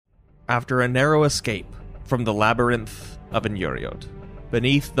After a narrow escape from the labyrinth of Enyuriod,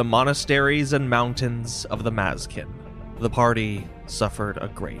 beneath the monasteries and mountains of the Mazkin, the party suffered a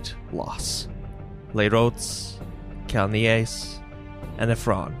great loss. Leirots, Kalnies, and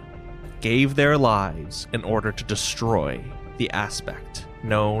Ephron gave their lives in order to destroy the aspect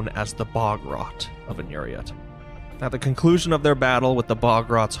known as the Bogrot of Enyuriod. At the conclusion of their battle with the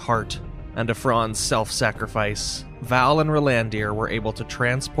Bogrot's heart and Ephron's self-sacrifice, Val and Rolandir were able to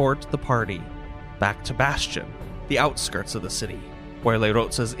transport the party back to Bastion, the outskirts of the city, where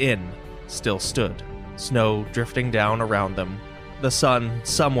Leirots' inn still stood, snow drifting down around them, the sun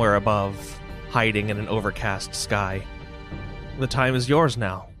somewhere above, hiding in an overcast sky. The time is yours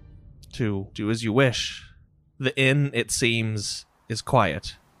now, to do as you wish. The inn, it seems, is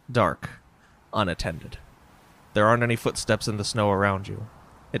quiet, dark, unattended. There aren't any footsteps in the snow around you.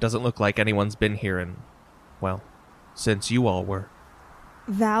 It doesn't look like anyone's been here in, well, since you all were.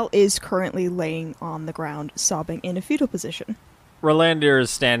 Val is currently laying on the ground, sobbing in a fetal position. Rolandir is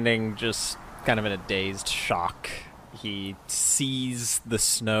standing just kind of in a dazed shock. He sees the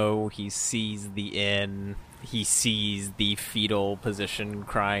snow, he sees the inn, he sees the fetal position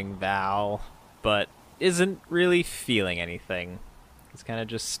crying Val, but isn't really feeling anything. He's kind of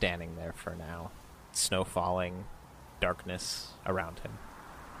just standing there for now. Snow falling, darkness around him.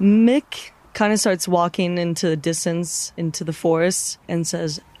 Mick kind of starts walking into the distance, into the forest, and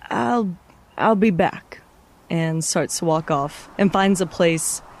says, I'll be back, and starts to walk off, and finds a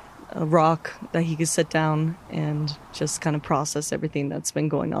place, a rock, that he can sit down and just kind of process everything that's been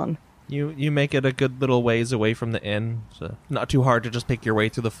going on. You make it a good little ways away from the inn. So not too hard to just pick your way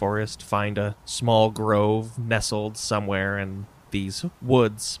through the forest, find a small grove nestled somewhere in these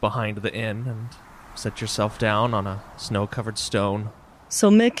woods behind the inn, and set yourself down on a snow-covered stone. So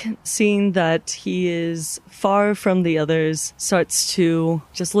Mick, seeing that he is far from the others, starts to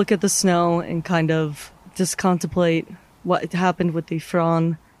just look at the snow and kind of just contemplate what happened with the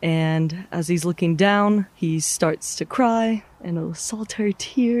Ephron. And as he's looking down, he starts to cry, and a solitary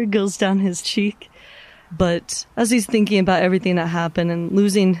tear goes down his cheek. But as he's thinking about everything that happened and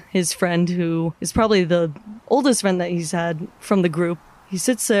losing his friend, who is probably the oldest friend that he's had from the group, he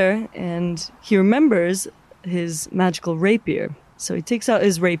sits there and he remembers his magical rapier. So he takes out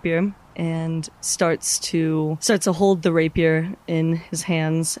his rapier and starts to hold the rapier in his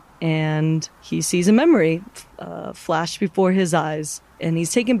hands, and he sees a memory flash before his eyes. And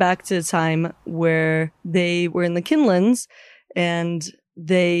he's taken back to the time where they were in the Kinlands and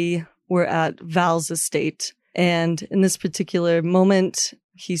they were at Val's estate. And in this particular moment,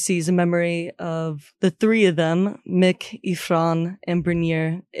 he sees a memory of the three of them, Mick, Ephron, and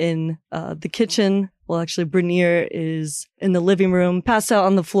Brenier, in the kitchen. Well, actually, Brenier is in the living room, passed out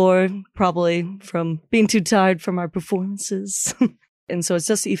on the floor, probably from being too tired from our performances. And so it's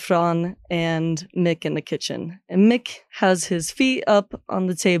just Ephron and Mick in the kitchen. And Mick has his feet up on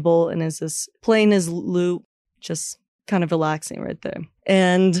the table and is just playing his lute, just kind of relaxing right there.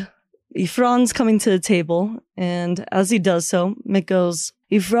 And Ephron's coming to the table, and as he does so, Mick goes,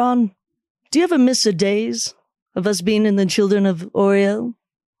 Ephron, do you ever miss the days of us being in the Children of Auriel?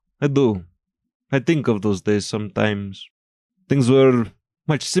 I do. I think of those days sometimes. Things were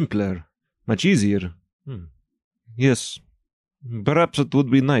much simpler, much easier. Yes, perhaps it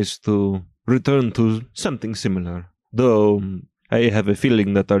would be nice to return to something similar. Though I have a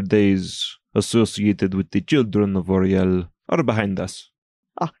feeling that our days associated with the Children of Auriel are behind us.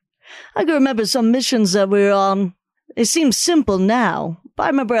 I can remember some missions that we were on. They seem simple now, but I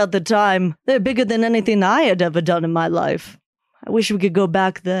remember at the time, they're bigger than anything I had ever done in my life. I wish we could go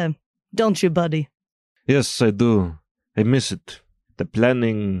back there. Don't you, buddy? Yes, I do. I miss it. The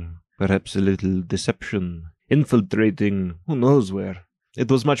planning, perhaps a little deception, infiltrating who knows where.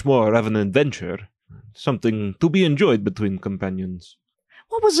 It was much more of an adventure, something to be enjoyed between companions.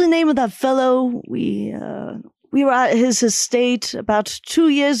 What was the name of that fellow we were at his estate about 2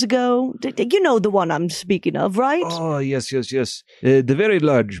 years ago? You know the one I'm speaking of, right? Oh, yes. The very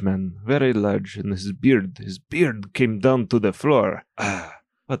large man, very large, and his beard came down to the floor.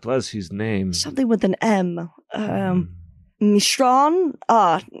 What was his name? Something with an M. Mistron?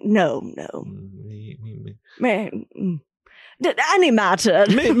 No. Any matter.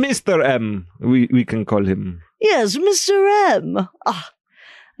 Mr. M, we can call him. Yes, Mr. M.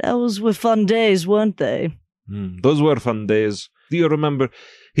 Those were fun days, weren't they? Those were fun days. Do you remember?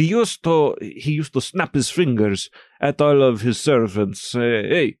 He used to snap his fingers at all of his servants.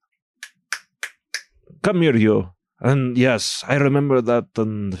 Hey, come here, you. And yes, I remember that.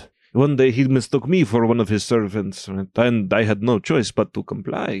 And One day he mistook me for one of his servants, and I had no choice but to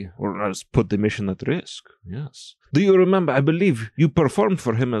comply, or else put the mission at risk. Yes. Do you remember, I believe you performed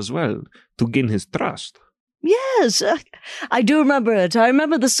for him as well, to gain his trust? Yes, I do remember it. I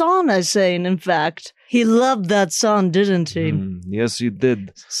remember the song I sang, in fact. He loved that song, didn't he? Yes, he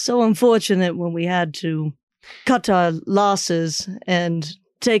did. So unfortunate when we had to cut our losses and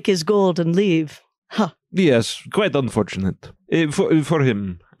take his gold and leave. Huh. Yes, quite unfortunate. For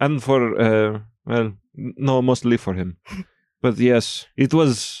him, and for, no, mostly for him. But yes, it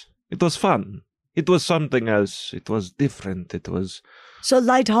was fun. It was something else. It was different. It was... So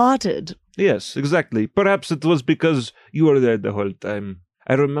light-hearted. Yes, exactly. Perhaps it was because you were there the whole time.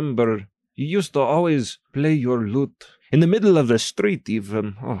 I remember you used to always play your lute in the middle of the street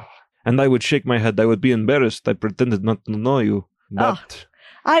even. Oh. And I would shake my head. I would be embarrassed. I pretended not to know you. But...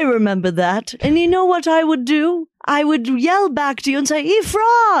 I remember that. And you know what I would do? I would yell back to you and say,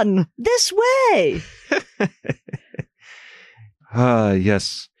 Ifron, this way!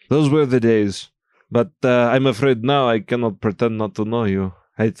 Yes. Those were the days. But I'm afraid now I cannot pretend not to know you.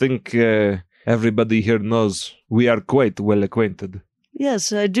 I think everybody here knows we are quite well acquainted.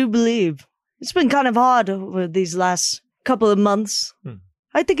 Yes, I do believe. It's been kind of hard over these last couple of months.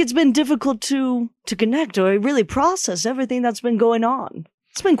 I think it's been difficult to connect or really process everything that's been going on.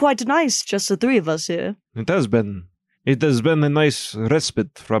 It's been quite nice, just the three of us here. It has been. It has been a nice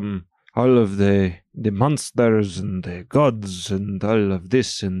respite from all of the monsters and the gods and all of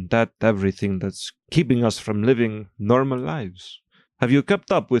this and that, everything that's keeping us from living normal lives. Have you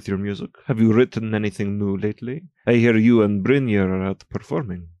kept up with your music? Have you written anything new lately? I hear you and Brynjar are out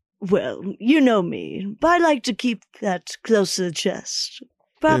performing. Well, you know me, but I like to keep that close to the chest.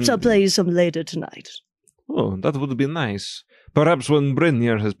 Perhaps I'll play you some later tonight. Oh, that would be nice. Perhaps when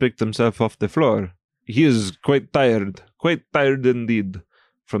Brynjar has picked himself off the floor. He is quite tired indeed,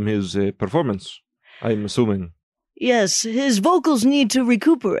 from his performance, I'm assuming. Yes, his vocals need to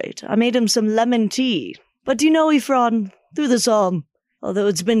recuperate. I made him some lemon tea. But you know, Ifron, through this all, although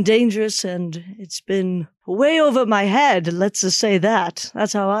it's been dangerous and it's been way over my head, let's just say that.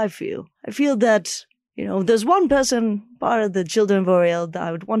 That's how I feel. I feel that, you know, there's one person, part of the Children of Oriel, that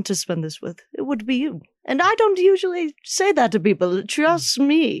I would want to spend this with. It would be you. And I don't usually say that to people. Trust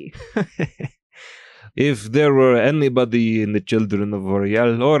me. If there were anybody in the Children of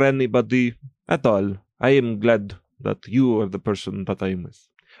Oriel, or anybody at all, I am glad that you are the person that I am with.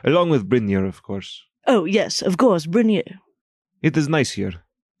 Along with Brynjar, of course. Oh, yes, of course, Brynjar. It is nice here.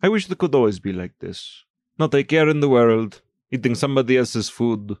 I wish it could always be like this. Not a care in the world, eating somebody else's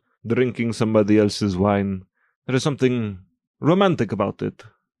food, drinking somebody else's wine. There is something romantic about it.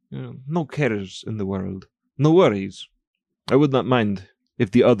 No cares in the world. No worries. I would not mind if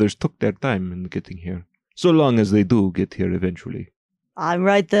the others took their time in getting here. So long as they do get here eventually. I'm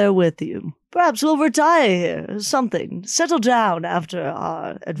right there with you. Perhaps we'll retire here or something. Settle down after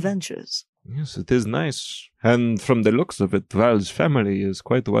our adventures. Yes, it is nice. And from the looks of it, Val's family is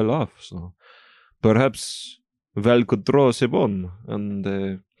quite well off, so perhaps Val could throw us a bone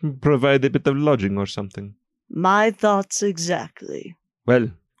and provide a bit of lodging or something. My thoughts exactly.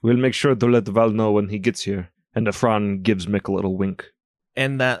 Well, we'll make sure to let Val know when he gets here. And Ifron gives Mick a little wink.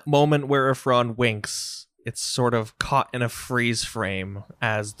 And that moment where Ifron winks, it's sort of caught in a freeze frame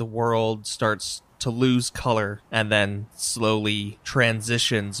as the world starts to lose color and then slowly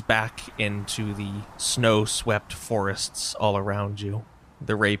transitions back into the snow-swept forests all around you.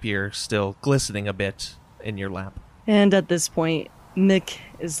 The rapier still glistening a bit in your lap. And at this point, Mick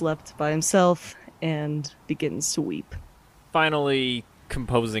is left by himself and begins to weep. Finally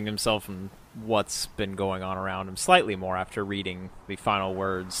composing himself and what's been going on around him slightly more after reading the final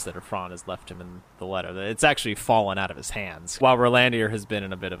words that Ifron has left him in the letter. It's actually fallen out of his hands. While Rolandir has been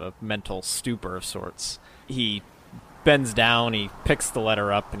in a bit of a mental stupor of sorts, he bends down, he picks the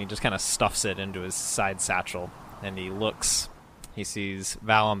letter up, and he just kind of stuffs it into his side satchel. And he looks. He sees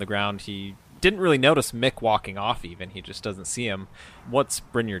Val on the ground. He didn't really notice Mick walking off even. He just doesn't see him. What's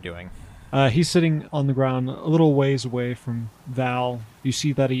Brynjar doing? He's sitting on the ground a little ways away from Val. You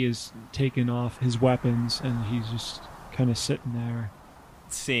see that he has taken off his weapons and he's just kind of sitting there.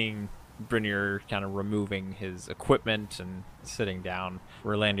 Seeing Brynjar kind of removing his equipment and sitting down,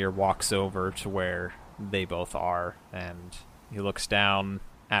 Rolandir walks over to where they both are and he looks down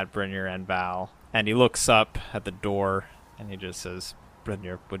at Brynjar and Val and he looks up at the door and he just says,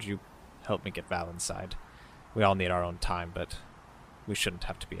 Brynjar, would you help me get Val inside? We all need our own time, but we shouldn't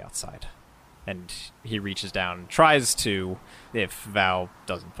have to be outside. And he reaches down and tries to, if Val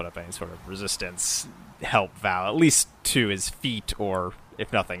doesn't put up any sort of resistance, help Val, at least to his feet, or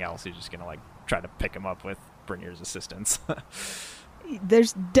if nothing else, he's just going to try to pick him up with Brynjar's assistance.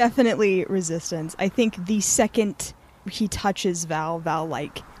 There's definitely resistance. I think the second he touches Val,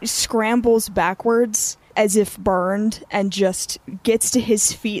 like scrambles backwards as if burned and just gets to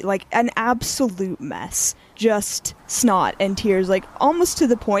his feet like an absolute mess. Just snot and tears, like almost to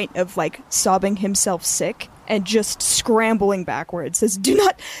the point of like sobbing himself sick and just scrambling backwards. Says, "Do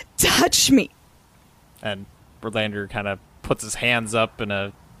not touch me." And Verlander kind of puts his hands up in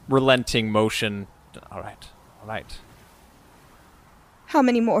a relenting motion. All right. How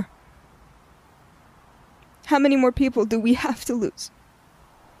many more? How many more people do we have to lose?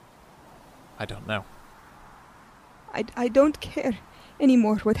 I don't know. I don't care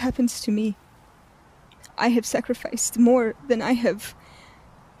anymore what happens to me. I have sacrificed more than I have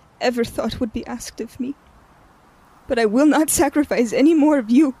ever thought would be asked of me. But I will not sacrifice any more of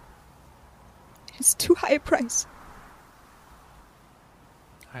you. It is too high a price.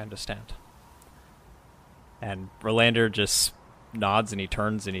 I understand. And Verlander just nods and he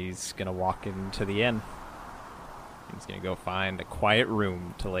turns and he's going to walk into the inn. He's going to go find a quiet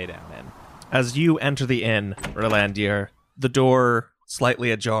room to lay down in. As you enter the inn, Rolandier, the door,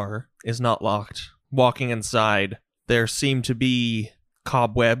 slightly ajar, is not locked. Walking inside, there seem to be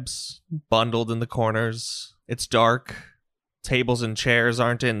cobwebs bundled in the corners. It's dark. Tables and chairs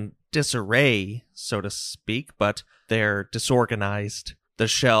aren't in disarray, so to speak, but they're disorganized. The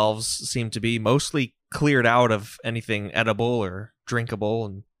shelves seem to be mostly cleared out of anything edible or drinkable,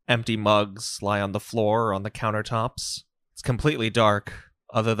 and empty mugs lie on the floor or on the countertops. It's completely dark,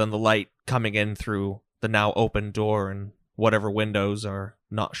 other than the light coming in through the now open door and whatever windows are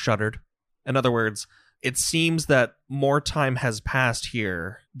not shuttered. In other words, it seems that more time has passed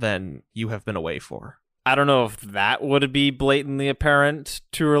here than you have been away for. I don't know if that would be blatantly apparent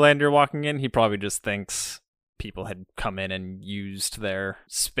to Verlander walking in. He probably just thinks people had come in and used their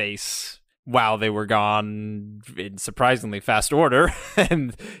space while they were gone in surprisingly fast order,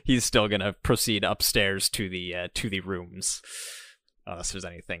 and he's still going to proceed upstairs to the rooms, unless there's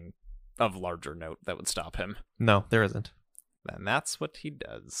anything of larger note that would stop him. No, there isn't. And that's what he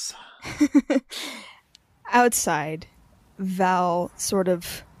does. Outside, Val sort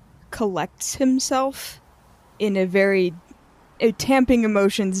of collects himself in a very tamping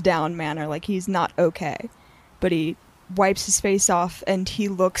emotions down manner, like he's not okay. But he wipes his face off and he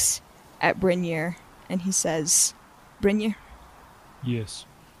looks at Brynir and he says, "Brynir, Yes,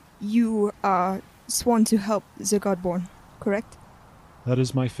 you are sworn to help the Godborn, correct? that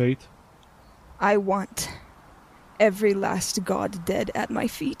is my fate. I want every last god dead at my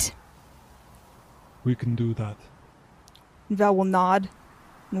feet." We can do that. Val will nod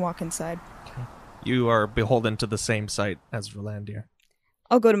and walk inside. You are beholden to the same sight as Verlandier.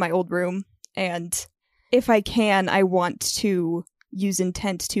 I'll go to my old room, and if I can, I want to use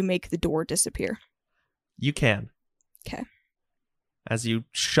intent to make the door disappear. You can. Okay. As you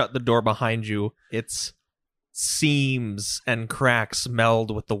shut the door behind you, its seams and cracks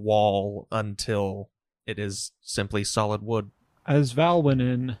meld with the wall until it is simply solid wood. As Val went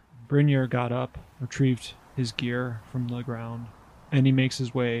in, Brynir got up, retrieved his gear from the ground, and he makes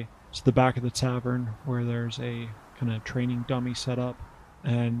his way to the back of the tavern where there's a kind of training dummy set up,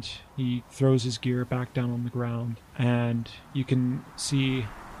 and he throws his gear back down on the ground, and you can see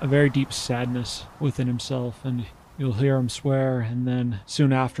a very deep sadness within himself, and you'll hear him swear, and then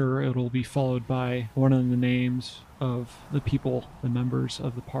soon after it'll be followed by one of the names of the people, the members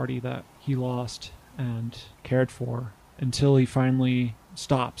of the party that he lost and cared for, until he finally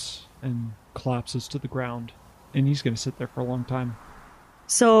stops and collapses to the ground. And he's going to sit there for a long time.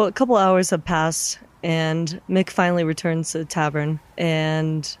 So a couple hours have passed, and Mick finally returns to the tavern,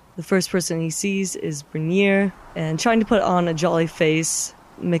 and the first person he sees is Brynir, and trying to put on a jolly face,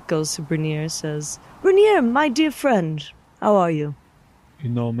 Mick goes to Brynir, says, "Brynir, my dear friend, how are you?" You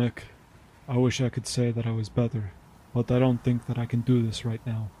know, Mick, I wish I could say that I was better, but I don't think that I can do this right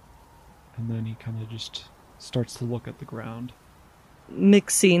now. And then he kind of just starts to look at the ground. Mick,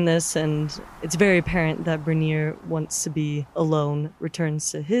 seeing this, and it's very apparent that Brynir wants to be alone, returns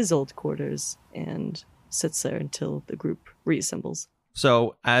to his old quarters and sits there until the group reassembles.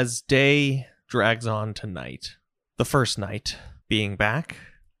 So, as day drags on to night, the first night being back,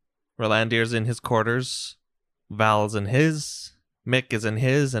 Rolandier's in his quarters, Val's in his, Mick is in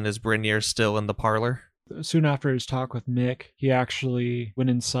his, and is Brynir still in the parlor? Soon after his talk with Mick, he actually went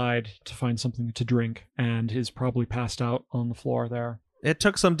inside to find something to drink, and is probably passed out on the floor there. It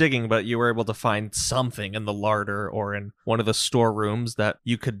took some digging, but you were able to find something in the larder or in one of the storerooms that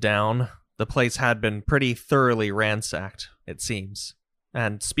you could down. The place had been pretty thoroughly ransacked, it seems.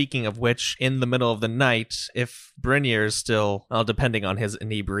 And speaking of which, in the middle of the night, if Brynir is still, well, depending on his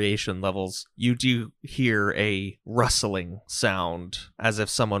inebriation levels, you do hear a rustling sound as if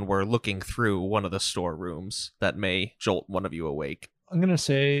someone were looking through one of the storerooms that may jolt one of you awake. I'm going to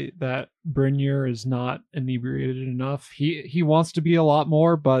say that Brynir is not inebriated enough. He wants to be a lot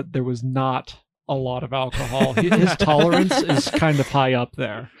more, but there was not a lot of alcohol. His tolerance is kind of high up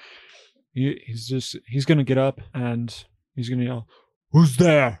there. He's going to get up and he's going to yell, "Who's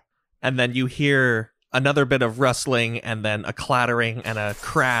there?" And then you hear another bit of rustling and then a clattering and a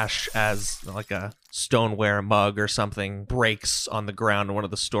crash as like a stoneware mug or something breaks on the ground in one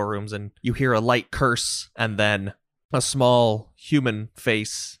of the storerooms, and you hear a light curse, and then a small human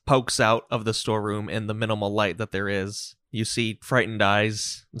face pokes out of the storeroom in the minimal light that there is. You see frightened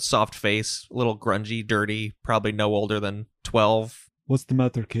eyes, soft face, a little grungy, dirty, probably no older than 12. "What's the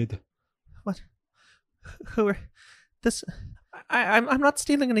matter, kid?" "What? Who are... This... I'm not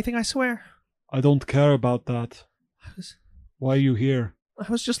stealing anything, I swear. "I don't care about that. Why are you here?" I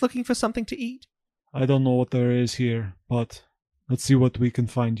was just looking for something to eat." "I don't know what there is here, but let's see what we can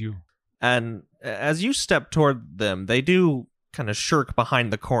find you." And as you step toward them, they do kind of shirk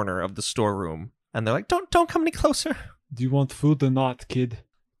behind the corner of the storeroom. And they're like, don't come any closer. "Do you want food or not, kid?"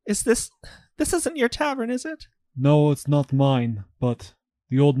 This isn't your tavern, is it?" "No, it's not mine, but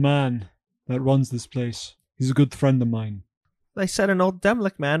the old man that runs this place, he's a good friend of mine." They said an old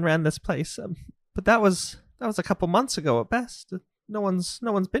Demlik man ran this place, but that was a couple months ago at best. No one's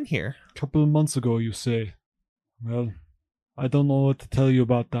been here. "Couple of months ago, you say? Well, I don't know what to tell you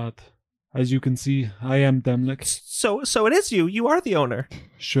about that. As you can see, I am Demlik." So it is you. You are the owner.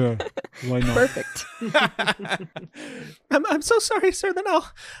 "Sure, why not?" Perfect. I'm so sorry, sir. Then I'll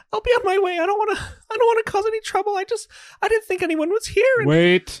be on my way. I don't want to cause any trouble. I didn't think anyone was here.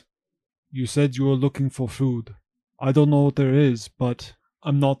 Wait. You said you were looking for food. I don't know what there is, but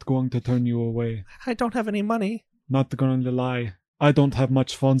I'm not going to turn you away. I don't have any money. Not going to lie. I don't have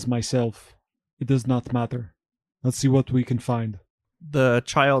much funds myself. It does not matter. Let's see what we can find. The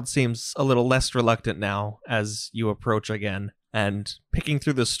child seems a little less reluctant now as you approach again, and picking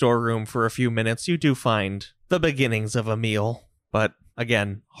through the storeroom for a few minutes, you do find the beginnings of a meal, but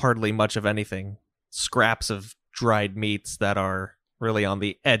again, hardly much of anything. Scraps of dried meats that are really on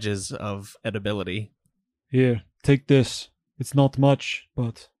the edges of edibility. "Here, take this. It's not much,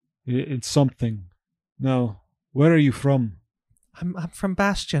 but it's something. Now, where are you from?" I'm from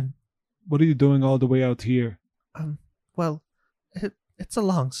Bastion. "What are you doing all the way out here?" Well, it's a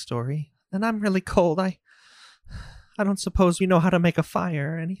long story, and I'm really cold. I don't suppose you know how to make a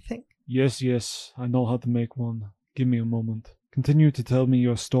fire or anything?" Yes, I know how to make one. Give me a moment. Continue to tell me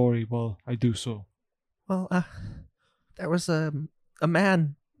your story while I do so." Well, there was a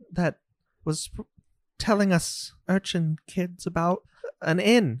man that was telling us urchin kids about an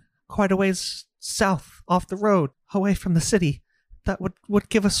inn quite a ways south off the road, away from the city, that would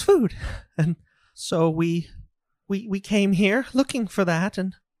give us food. And so we came here looking for that,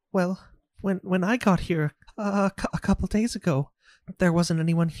 and, well, when I got here a couple days ago, there wasn't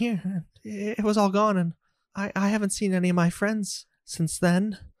anyone here, and it was all gone, and I haven't seen any of my friends since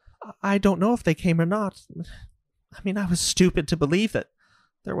then. I don't know if they came or not. I mean, I was stupid to believe that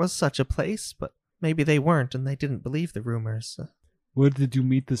there was such a place, but maybe they weren't, and they didn't believe the rumors. "Where did you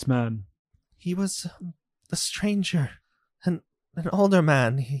meet this man?" He was a stranger, an older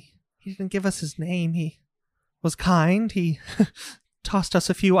man. He didn't give us his name. He was kind. He tossed us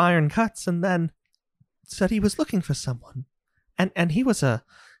a few iron cuts and then said he was looking for someone. And he was a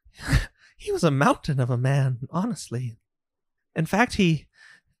mountain of a man, honestly. In fact, he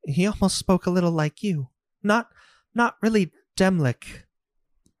almost spoke a little like you. Not really Demlik.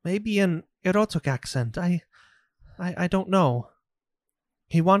 Maybe an Erotic accent. I don't know.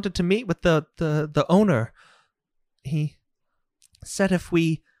 He wanted to meet with the owner. He said if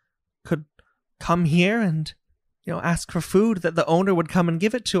we could come here and ask for food, that the owner would come and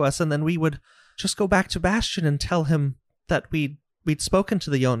give it to us, and then we would just go back to Bastion and tell him that we'd spoken to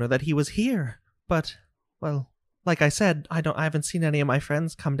the owner, that he was here. But, well, like I said, I haven't seen any of my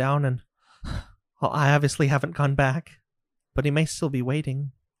friends come down, and well, I obviously haven't gone back. But he may still be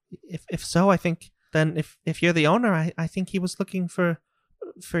waiting. If so, I think then if you're the owner, I think he was looking for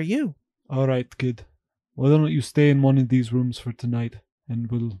you. "All right, kid. Why don't you stay in one of these rooms for tonight, and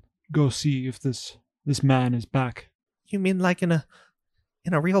we'll go see if this man is back." You mean like in a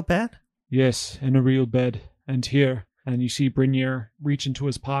real bed? "Yes, in a real bed. And here." And you see Brynir reach into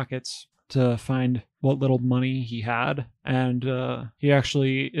his pockets to find what little money he had, and he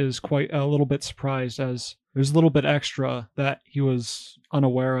actually is quite a little bit surprised, as there's a little bit extra that he was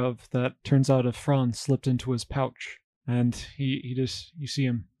unaware of that turns out Efron slipped into his pouch. And he just, you see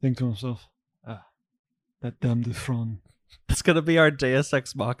him think to himself, that damned Ifron. It's gonna be our Deus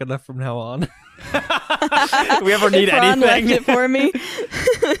Ex Machina from now on. If we ever need If Ron anything. left it for me.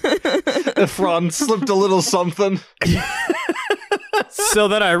 Efron slipped a little something. So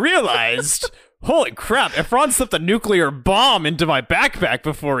then I realized, holy crap, Efron slipped a nuclear bomb into my backpack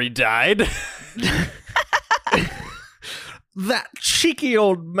before he died. That cheeky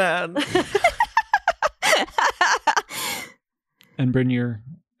old man. And Brynir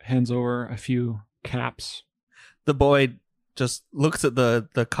hands over a few caps. The boy just looks at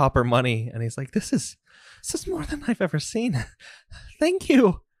the copper money and he's like, this is more than I've ever seen. Thank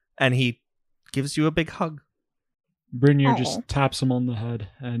you. And he gives you a big hug. Brynir Aw. just taps him on the head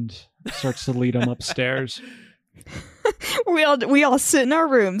and starts to lead him upstairs. We all sit in our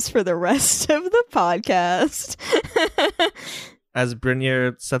rooms for the rest of the podcast. As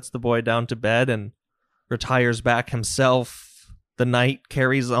Brynir sets the boy down to bed and retires back himself, the night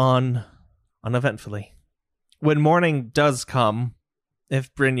carries on uneventfully. When morning does come,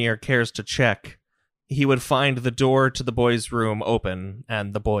 if Brynir cares to check, he would find the door to the boy's room open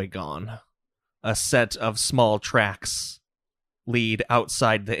and the boy gone. A set of small tracks lead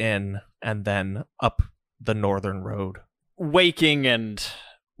outside the inn and then up the northern road. Waking and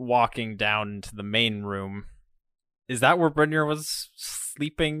walking down to the main room. Is that where Brynir was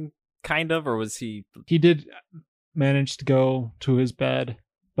sleeping, kind of, or was he... He did manage to go to his bed,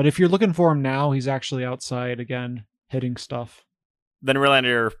 but if you're looking for him now, he's actually outside again, hitting stuff. Then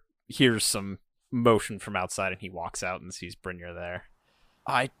Rolandir hears some motion from outside and he walks out and sees Brynir there.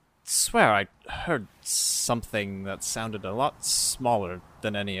 I swear I heard something that sounded a lot smaller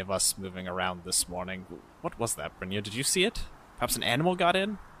than any of us moving around this morning. What was that, Brynir? Did you see it? Perhaps an animal got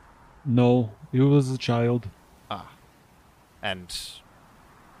in? No, it was a child. Ah. And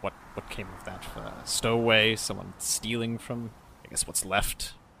what came of that? A stowaway? Someone stealing from, I guess, what's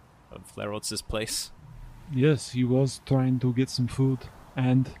left of Lerotz's place? Yes, he was trying to get some food,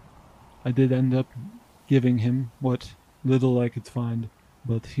 and I did end up giving him what little I could find.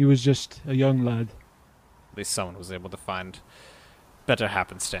 But he was just a young lad. At least someone was able to find better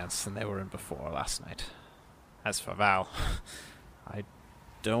happenstance than they were in before last night. As for Val, I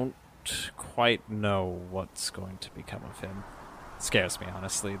don't quite know what's going to become of him. It scares me,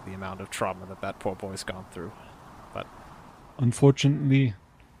 honestly, the amount of trauma that poor boy's gone through. But Unfortunately,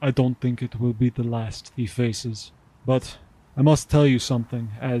 I don't think it will be the last he faces. But I must tell you something,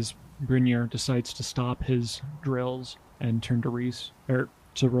 as Brynir decides to stop his drills and turn to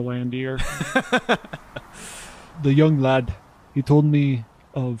to Rolandir. The young lad, he told me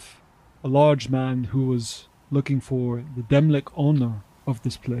of a large man who was looking for the Demlik owner of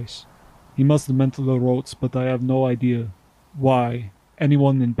this place. He must have meant the Roats, but I have no idea why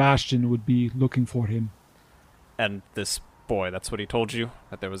anyone in Bastion would be looking for him. and this boy, that's what he told you?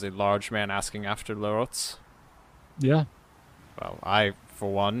 That there was a large man asking after Lerots? Yeah. Well, I,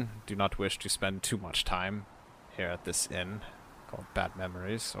 for one, do not wish to spend too much time here at this inn, called Bad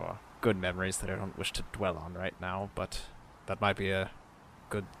Memories, or good memories that I don't wish to dwell on right now, but that might be a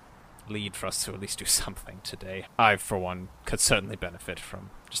good lead for us to at least do something today. I, for one, could certainly benefit from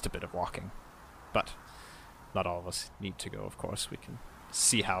just a bit of walking. But not all of us need to go, of course. We can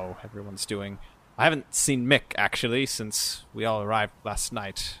see how everyone's doing. I haven't seen Mick, actually, since we all arrived last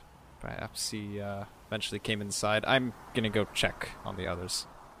night. Perhaps he eventually came inside. I'm gonna go check on the others.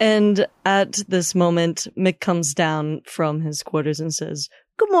 And at this moment, Mick comes down from his quarters and says,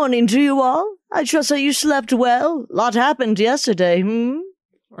 "Good morning to you all. I trust that you slept well. A lot happened yesterday,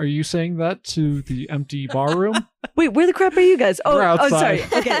 Are you saying that to the empty bar room? Wait, where the crap are you guys? We're Oh, outside. sorry.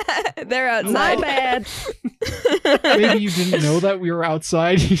 Okay. They're My outside. bad. Maybe you didn't know that we were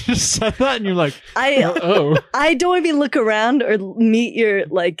outside. You just said that and you're like, oh. I don't even look around or meet your,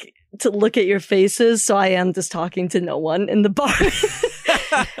 to look at your faces, so I am just talking to no one in the bar.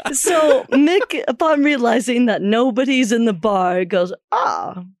 So Mick, upon realizing that nobody's in the bar, goes,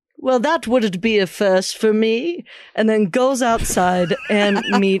 well, that wouldn't be a first for me, and then goes outside and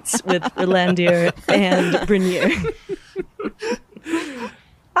meets with Rolandir and Brynir.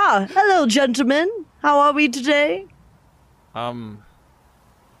 Hello, gentlemen. How are we today?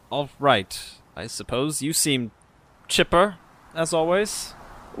 All right. I suppose you seem chipper, as always.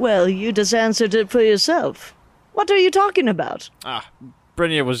 Well, you just answered it for yourself. What are you talking about?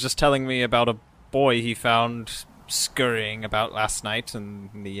 Brynir was just telling me about a boy he found scurrying about last night in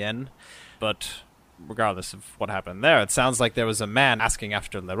the inn. But regardless of what happened there, it sounds like there was a man asking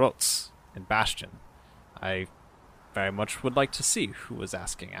after Lerots in Bastion. I very much would like to see who was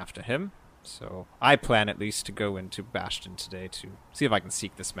asking after him. So I plan at least to go into Bastion today to see if I can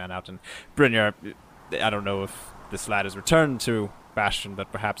seek this man out. And Brynir, I don't know if this lad is returned to Bastion,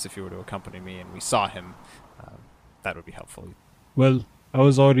 but perhaps if you were to accompany me and we saw him, that would be helpful. Well, I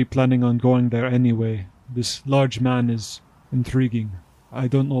was already planning on going there anyway. This large man is intriguing. I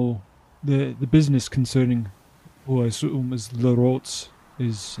don't know. The business concerning who I assume is Lerots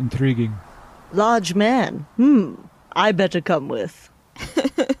is intriguing. Large man. I better come with.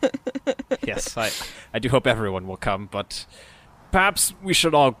 Yes, I do hope everyone will come, but perhaps we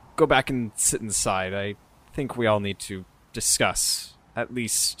should all go back and sit inside. I think we all need to discuss at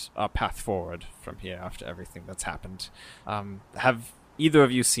least our path forward from here after everything that's happened. Have either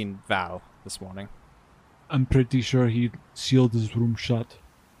of you seen Val this morning? I'm pretty sure he sealed his room shut.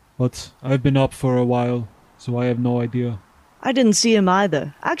 But I've been up for a while, so I have no idea. I didn't see him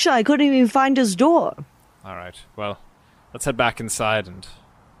either. Actually, I couldn't even find his door. All right, well, let's head back inside and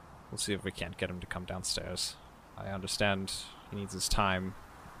we'll see if we can't get him to come downstairs. I understand he needs his time.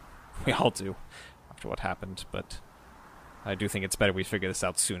 We all do, after what happened, but I do think it's better we figure this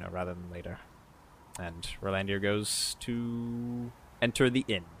out sooner rather than later. And Rolandir goes to enter the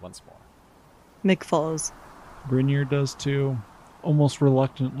inn once more. Mick follows. Brynir does too, almost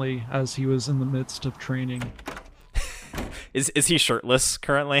reluctantly, as he was in the midst of training. Is he shirtless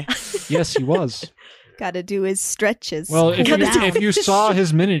currently? Yes, he was. Gotta do his stretches. Well, if Pull you, it out. if you saw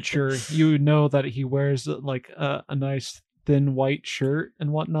his miniature, you would know that he wears like a nice thin white shirt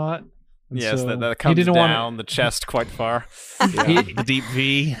and whatnot. And Yes, so that he comes didn't down the chest quite far. The deep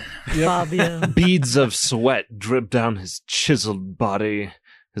V. Fabio. Beads of sweat drip down his chiseled body,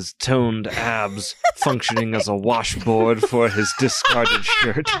 his toned abs functioning as a washboard for his discarded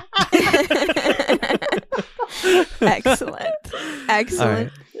shirt. Excellent.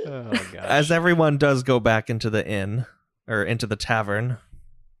 Excellent. Oh, gosh. As everyone does go back into the inn, or into the tavern,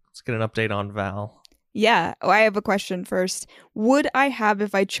 let's get an update on Val. Yeah, I have a question first. Would I have,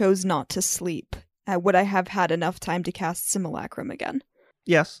 if I chose not to sleep, would I have had enough time to cast Simulacrum again?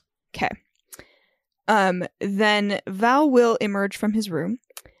 Yes. Okay. Then Val will emerge from his room.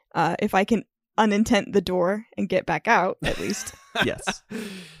 If I can unintent the door and get back out, at least. Yes.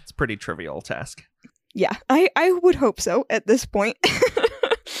 It's a pretty trivial task. Yeah, I would hope so at this point.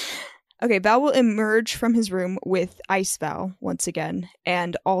 Okay, Val will emerge from his room with Ice Val once again,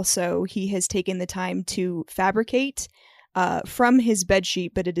 and also he has taken the time to fabricate from his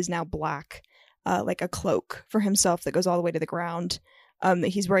bedsheet, but it is now black, like a cloak for himself that goes all the way to the ground, that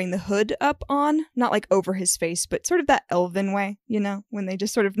he's wearing the hood up on, not like over his face, but sort of that elven way, you know, when they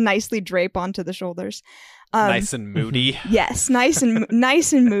just sort of nicely drape onto the shoulders. Nice and moody. Yes, nice and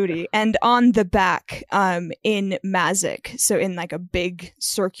nice and moody. And on the back, in Mazik, so in like a big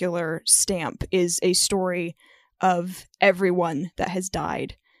circular stamp, is a story of everyone that has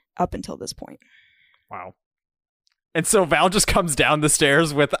died up until this point. Wow. And so Val just comes down the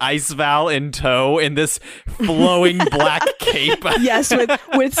stairs with Ice Val in tow in this flowing black cape. Yes,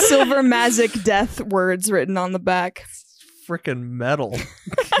 with silver Mazik death words written on the back. Frickin' metal.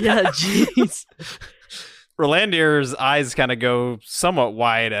 Yeah, jeez. Rolandir's eyes kind of go somewhat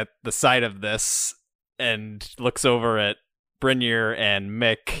wide at the sight of this and looks over at Brynir and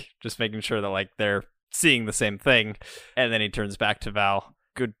Mick, just making sure that like they're seeing the same thing. And then he turns back to Val.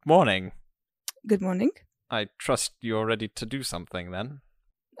 Good morning. Good morning. I trust you're ready to do something then.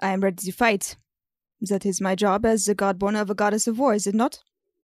 I am ready to fight. That is my job as the godborn of a goddess of war, is it not?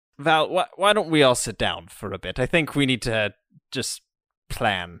 Val, why don't we all sit down for a bit? I think we need to just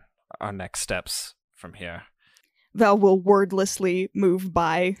plan our next steps from here. Val will wordlessly move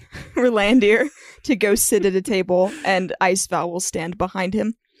by Rolandir to go sit at a table, and Ice Val will stand behind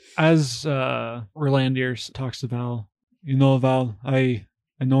him. As Rolandir talks to Val, you know, Val, I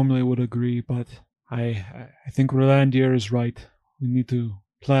normally would agree, but I think Rolandir is right. We need to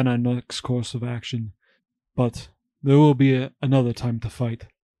plan our next course of action, but there will be another time to fight.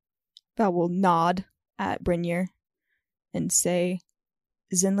 Val will nod at Brynir and say,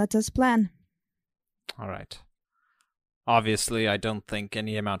 "Then let us plan." All right. Obviously, I don't think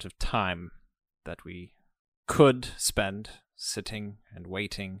any amount of time that we could spend sitting and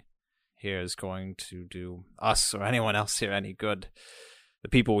waiting here is going to do us or anyone else here any good. The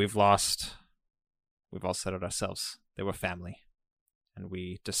people we've lost, we've all said it ourselves, they were family. And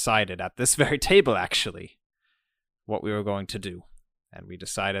we decided at this very table, actually, what we were going to do. And we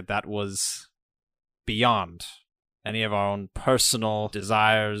decided that was beyond any of our own personal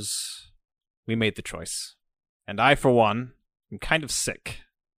desires. We made the choice. And I, for one, am kind of sick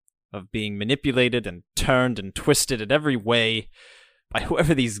of being manipulated and turned and twisted in every way by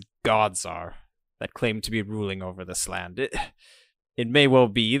whoever these gods are that claim to be ruling over this land. It may well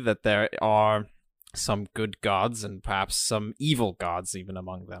be that there are some good gods and perhaps some evil gods even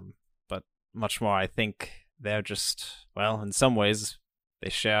among them, but much more I think They're just, well, in some ways, they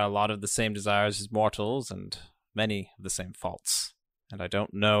share a lot of the same desires as mortals and many of the same faults. And I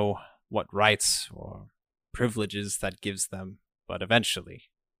don't know what rights or privileges that gives them, but eventually,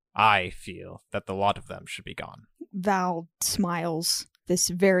 I feel that the lot of them should be gone. Val smiles, this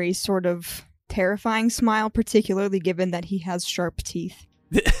very sort of terrifying smile, particularly given that he has sharp teeth.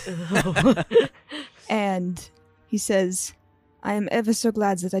 And he says, I am ever so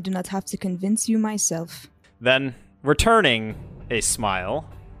glad that I do not have to convince you myself. Then, returning a smile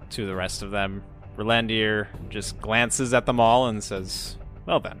to the rest of them, Rolandir just glances at them all and says,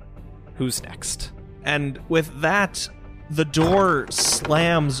 well then, who's next? And with that, the door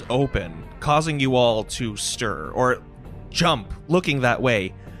slams open, causing you all to stir or jump, looking that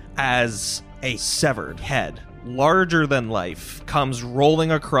way, as a severed head, larger than life, comes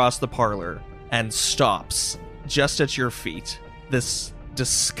rolling across the parlor and stops just at your feet. This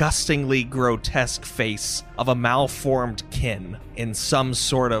disgustingly grotesque face of a malformed kin in some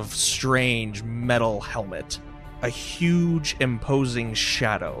sort of strange metal helmet. A huge, imposing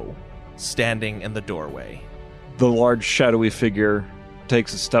shadow standing in the doorway. The large, shadowy figure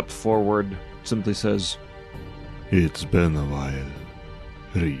takes a step forward, simply says, It's been a while,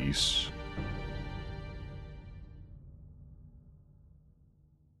 Reese.